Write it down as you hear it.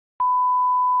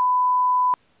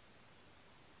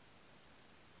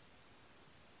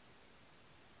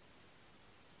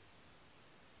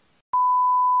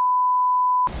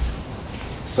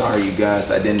Sorry you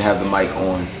guys, I didn't have the mic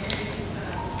on.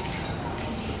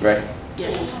 Right?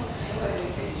 Yes.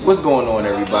 What's going on,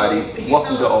 everybody?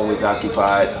 Welcome to Always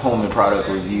Occupied Home and Product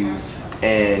Reviews.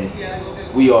 And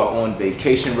we are on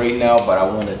vacation right now, but I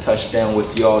want to touch down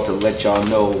with y'all to let y'all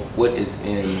know what is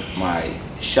in my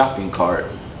shopping cart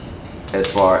as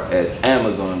far as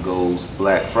Amazon goes,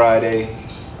 Black Friday.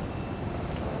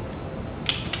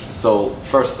 So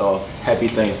first off, happy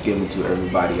Thanksgiving to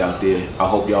everybody out there. I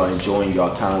hope y'all enjoying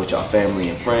y'all time with y'all family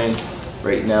and friends.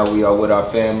 Right now we are with our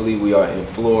family. We are in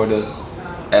Florida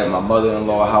at my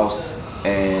mother-in-law house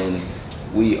and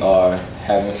we are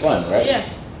having fun, right? Yeah.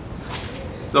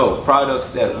 So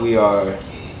products that we are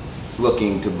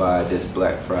looking to buy this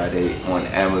Black Friday on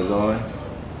Amazon.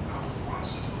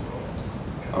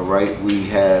 All right, we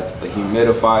have a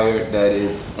humidifier that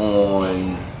is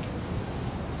on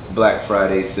Black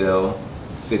Friday sale,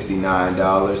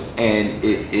 $69, and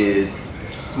it is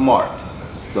smart.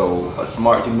 So a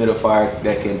smart humidifier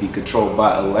that can be controlled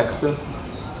by Alexa.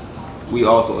 We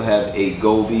also have a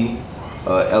Govee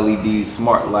LED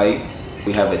smart light.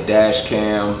 We have a dash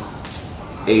cam,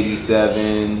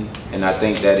 87, and I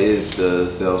think that is the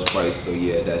sales price. So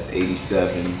yeah, that's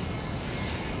 87.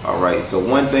 All right, so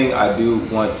one thing I do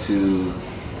want to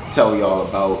tell y'all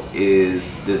about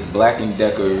is this Black &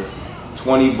 Decker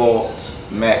 20 volt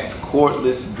max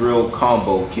cordless drill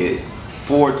combo kit,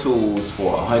 4 tools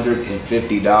for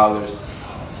 $150.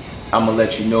 I'm gonna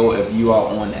let you know if you are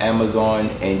on Amazon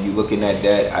and you looking at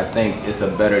that. I think it's a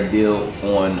better deal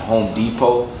on Home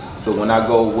Depot. So when I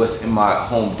go what's in my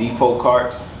Home Depot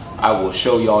cart, I will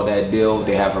show y'all that deal.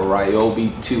 They have a Ryobi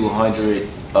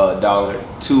 $200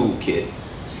 tool kit.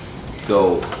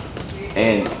 So,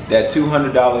 and that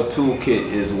 $200 tool kit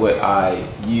is what I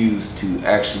use to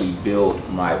actually build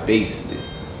my basement.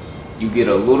 You get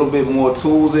a little bit more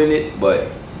tools in it,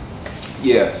 but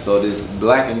yeah, so this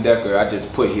Black & Decker I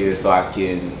just put here so I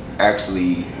can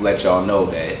actually let y'all know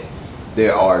that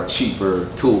there are cheaper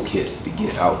tool kits to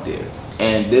get out there.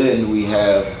 And then we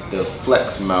have the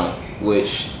Flex Mount,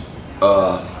 which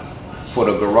for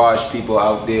the garage people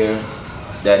out there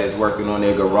that is working on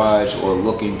their garage or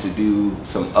looking to do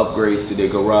some upgrades to their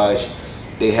garage,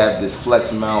 they have this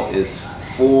Flex Mount. Is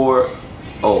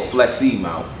Flexi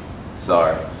Mount,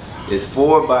 sorry. It's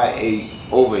 4x8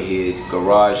 overhead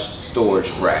garage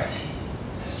storage rack.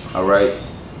 All right,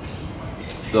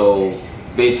 so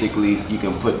basically you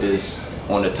can put this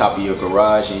on the top of your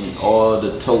garage, and all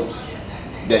the totes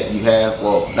that you have,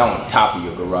 well, not on top of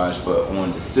your garage but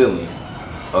on the ceiling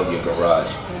of your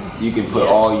garage, you can put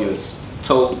all your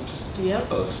totes,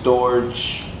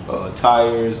 storage,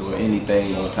 tires, or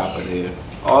anything on top of there.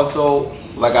 Also,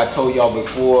 like I told y'all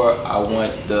before, I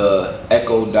want the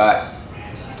Echo Dot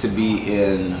to be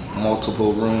in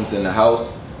multiple rooms in the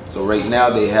house. So right now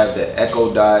they have the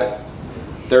Echo Dot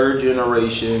 3rd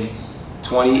generation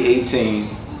 2018,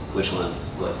 which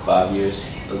was what, 5 years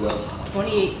ago?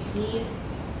 2018?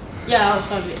 Yeah, I was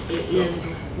 5 years ago.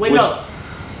 Wait, no,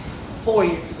 4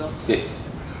 years ago. 6.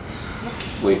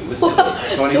 Wait, what's that?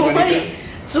 2022?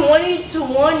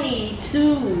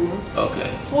 2022. Okay.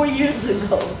 4 years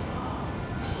ago.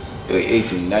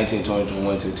 18, 19, 20,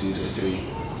 21, 22, 23.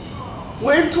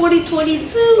 We're in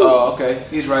 2022. Oh, okay.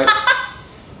 He's right.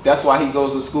 That's why he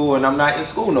goes to school and I'm not in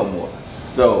school no more.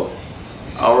 So,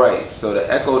 all right. So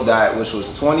the Echo Dot, which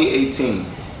was 2018,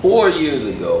 4 years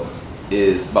ago,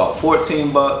 is about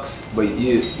 14 bucks. But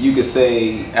you could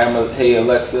say, hey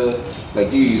Alexa,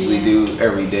 like you usually do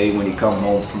every day when you come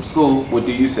home from school. What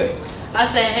do you say? I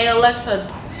say, hey Alexa,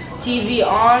 TV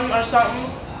on or something.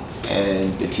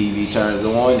 And the TV turns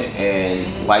on,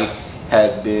 and life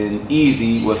has been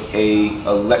easy with a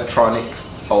electronic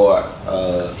or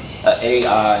a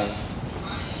AI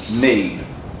maid.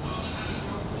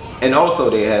 And also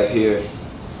they have here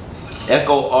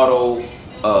Echo Auto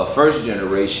 1st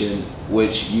generation,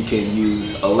 which you can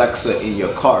use Alexa in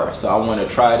your car. So I want to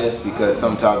try this because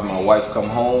sometimes my wife come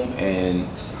home and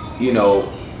you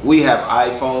know we have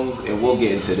iPhones, and we'll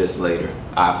get into this later,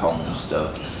 iPhone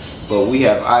stuff, but we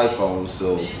have iPhones,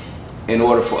 so in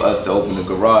order for us to open the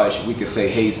garage, we can say,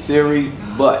 hey Siri,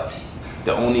 but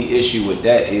the only issue with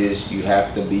that is you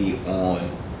have to be on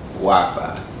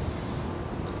Wi-Fi.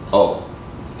 Oh,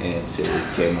 and Siri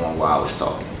came on while I was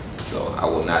talking, so I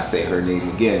will not say her name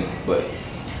again, but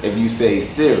if you say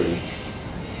Siri,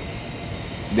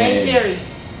 then hey Siri.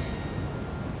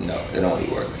 No, it only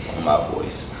works on my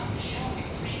voice.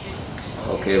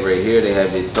 Okay, right here they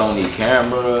have a Sony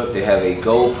camera, they have a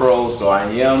GoPro, so I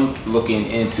am looking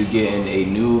into getting a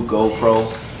new GoPro.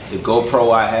 The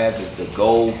GoPro I have is the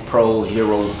GoPro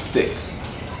Hero 6.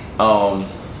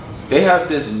 They have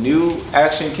this new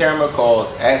action camera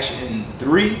called Action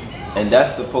 3, and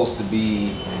that's supposed to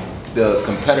be the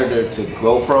competitor to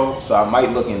GoPro. So I might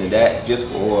look into that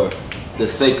just for the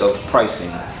sake of pricing,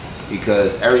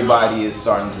 because everybody is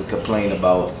starting to complain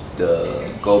about the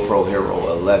GoPro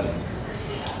Hero 11.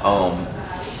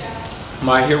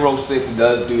 My Hero 6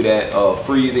 does do that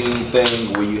freezing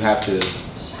thing where you have to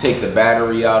take the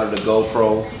battery out of the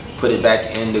GoPro, put it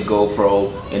back in the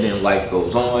GoPro, and then life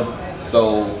goes on.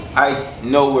 So I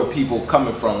know where people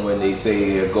coming from when they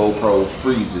say a GoPro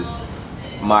freezes.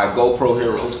 My GoPro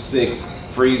Hero 6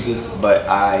 freezes, but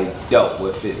I dealt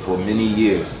with it for many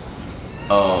years.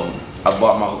 I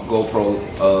bought my GoPro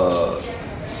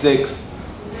 6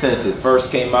 since it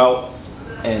first came out,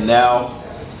 and now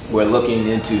we're looking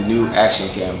into new action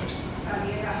cameras.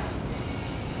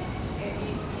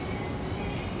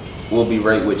 We'll be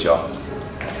right with y'all.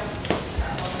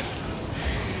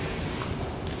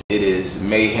 It is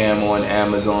mayhem on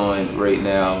Amazon right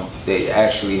now. They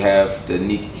actually have the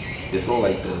this look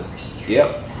like the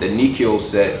Nikio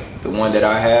set, the one that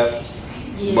I have.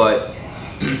 Yeah. But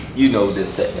you know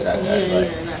this set that I got, right?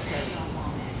 Yeah, that's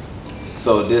it.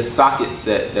 So this socket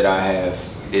set that I have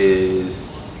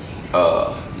is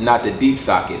not the deep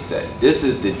socket set. This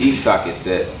is the deep socket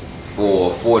set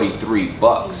for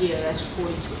 $43. Yeah, that's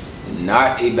 43.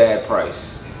 Not a bad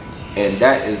price, and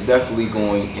that is definitely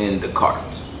going in the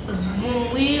cart.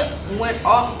 When we went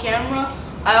off camera,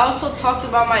 I also talked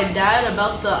about my dad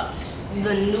about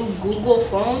the new Google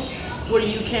phone where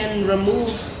you can remove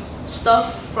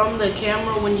stuff from the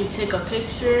camera when you take a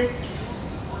picture.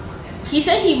 He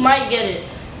said he might get it.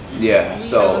 Yeah,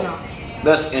 so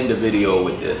let's end the video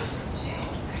with this.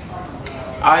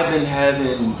 I've been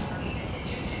having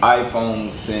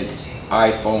iPhone since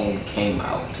iPhone came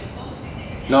out.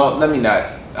 No, let me not.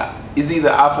 It's either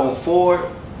iPhone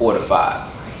 4 or the 5.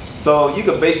 So you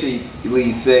could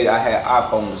basically say I had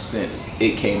iPhones since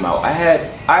it came out. I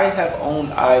have owned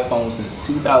iPhone since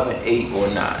 2008 or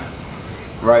 9,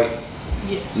 right?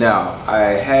 Yeah. Now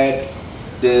I had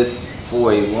this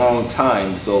for a long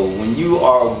time. So when you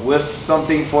are with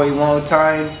something for a long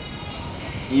time,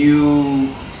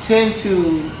 you tend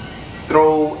to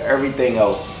throw everything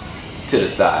else to the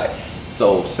side.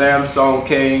 So Samsung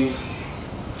came,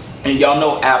 and y'all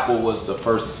know Apple was the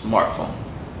first smartphone.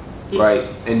 Right,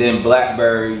 and then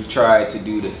BlackBerry tried to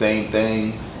do the same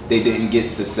thing. They didn't get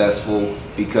successful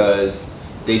because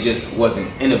they just wasn't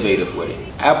innovative with it.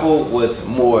 Apple was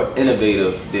more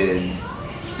innovative than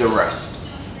the rest.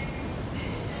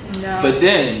 No. But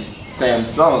then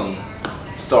Samsung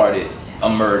started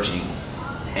emerging,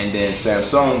 and then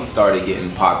Samsung started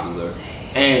getting popular,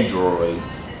 Android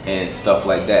and stuff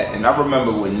like that. And I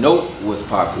remember when Note was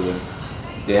popular,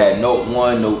 they had Note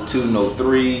 1, Note 2, Note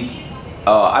 3.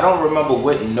 I don't remember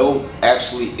what Note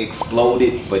actually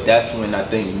exploded, but that's when I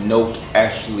think Note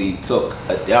actually took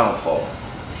a downfall.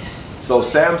 So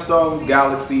Samsung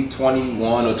Galaxy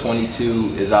 21 or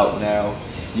 22 is out now.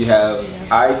 You have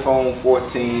iPhone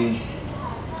 14,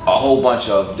 a whole bunch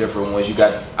of different ones. You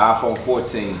got iPhone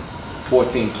 14,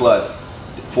 14 Plus,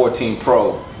 14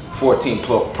 Pro, 14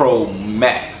 Pro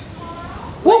Max.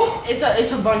 Woo!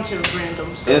 It's a bunch of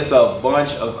random stuff. It's a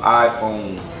bunch of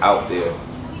iPhones out there.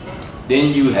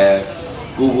 Then you have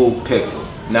Google Pixel.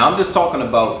 Now I'm just talking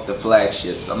about the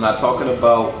flagships. I'm not talking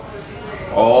about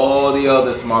all the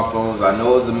other smartphones. I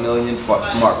know it's a million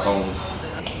smartphones.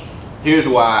 Here's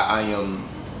why I am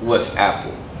with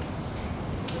Apple.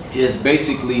 It's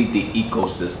basically the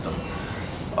ecosystem.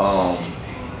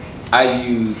 I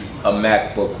use a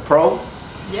MacBook Pro.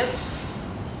 Yep.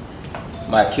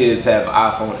 My kids have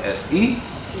iPhone SE.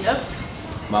 Yep.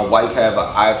 My wife have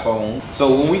an iPhone.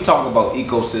 So when we talk about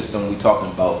ecosystem, we talking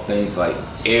about things like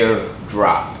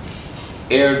AirDrop.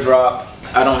 AirDrop,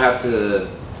 I don't have to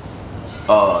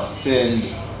send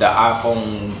the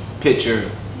iPhone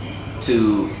picture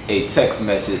to a text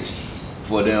message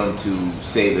for them to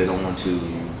save it onto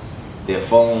their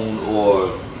phone,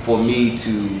 or for me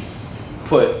to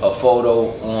put a photo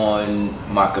on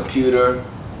my computer,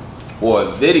 or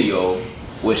a video,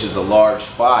 which is a large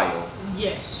file.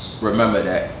 Yes. Remember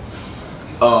that.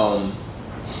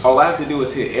 All I have to do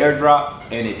is hit AirDrop,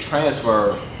 and it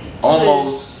transfers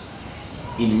almost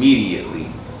immediately.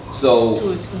 So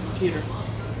to its computer.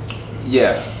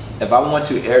 Yeah, if I want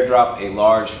to AirDrop a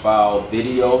large file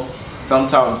video,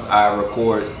 sometimes I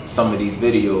record some of these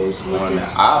videos on the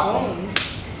iPhone.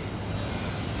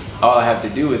 All I have to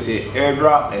do is hit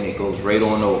AirDrop, and it goes right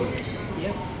on over.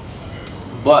 Yep.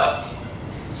 But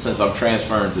since I'm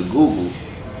transferring to Google,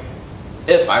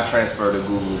 if I transfer to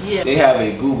Google, they have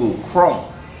a Google Chrome,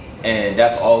 and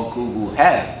that's all Google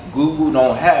have. Google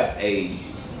don't have a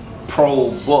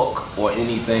pro book or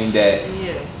anything that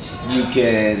you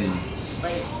can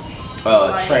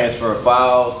transfer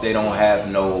files. They don't have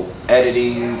no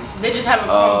editing. They just have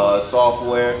a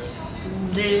software.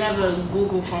 They have a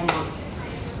Google Chromebook.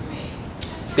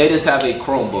 They just have a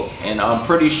Chromebook, and I'm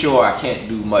pretty sure I can't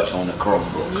do much on the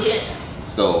Chromebook. Yeah.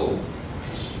 So,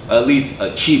 at least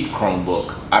a cheap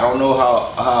Chromebook. I don't know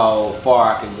how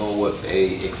far I can go with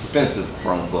a expensive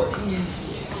Chromebook.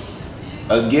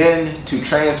 Again, to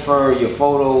transfer your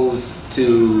photos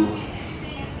to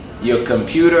your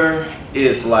computer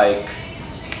is like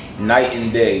night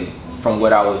and day from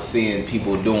what I was seeing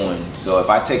people doing. So if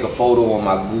I take a photo on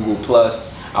my Google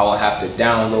Plus, I will have to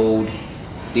download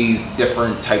these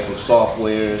different type of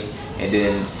softwares and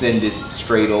then send it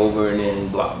straight over, and then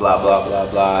blah blah blah blah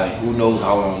blah. Who knows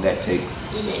how long that takes.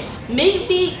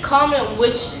 Maybe comment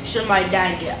which should my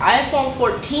dad get, iPhone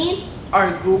 14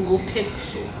 or Google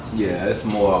Pixel. Yeah, it's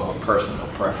more of a personal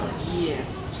preference. Yeah.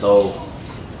 So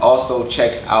also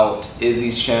check out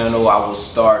Izzy's channel. I will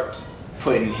start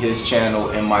putting his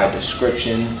channel in my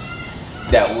descriptions.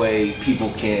 That way people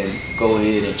can go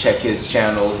ahead and check his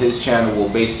channel. His channel will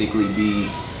basically be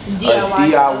a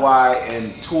DIY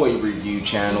and toy review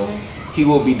channel. He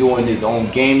will be doing his own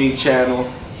gaming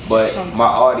channel, but my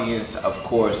audience, of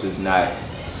course, is not,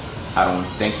 I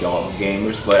don't think y'all are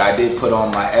gamers, but I did put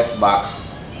on my Xbox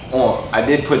on. I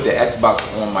did put the Xbox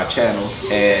on my channel,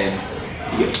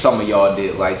 and some of y'all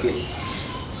did like it.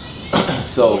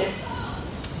 So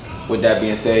with that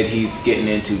being said, he's getting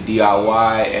into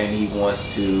DIY and he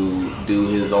wants to do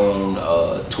his own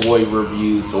toy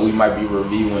reviews. So we might be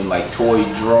reviewing like toy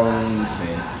drones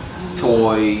and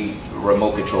toy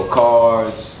remote control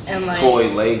cars and like toy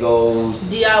Legos,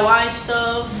 DIY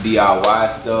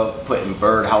stuff, putting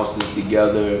birdhouses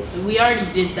together. We already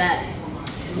did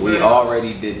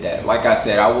that. Like I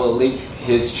said, I will link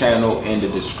his channel in the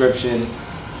description,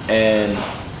 and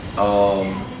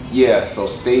yeah, so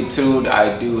stay tuned.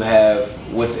 I do have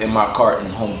what's in my cart in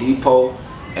Home Depot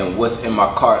and what's in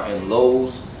my cart in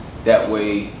Lowe's. That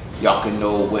way y'all can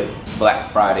know what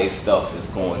Black Friday stuff is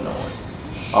going on.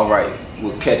 Alright,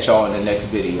 we'll catch y'all in the next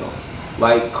video.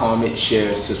 Like, comment,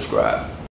 share, subscribe.